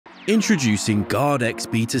Introducing GardX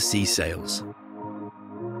B2See sales.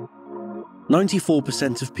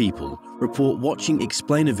 94% of people report watching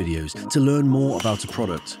explainer videos to learn more about a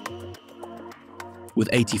product,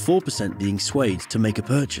 with 84% being swayed to make a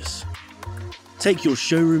purchase. Take your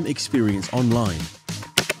showroom experience online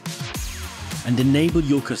and enable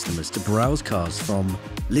your customers to browse cars from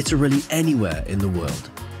literally anywhere in the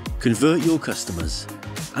world. Convert your customers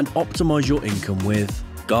and optimize your income with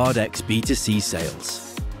GardX B2See sales.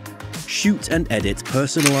 Shoot and edit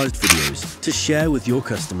personalized videos to share with your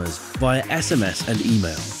customers via SMS and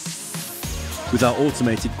email. With our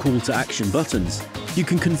automated call to action buttons, you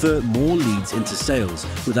can convert more leads into sales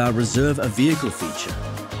with our Reserve a Vehicle feature,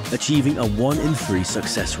 achieving a 1 in 3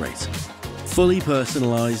 success rate. Fully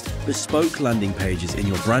personalized, bespoke landing pages in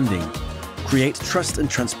your branding create trust and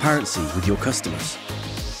transparency with your customers.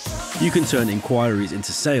 You can turn inquiries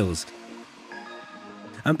into sales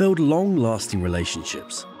and build long-lasting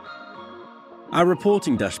relationships. Our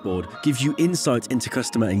reporting dashboard gives you insight into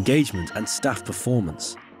customer engagement and staff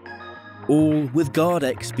performance, all with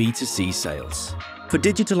GardX B2See sales. For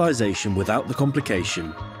digitalization without the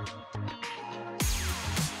complication,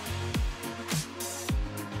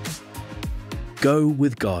 go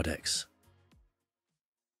with GardX.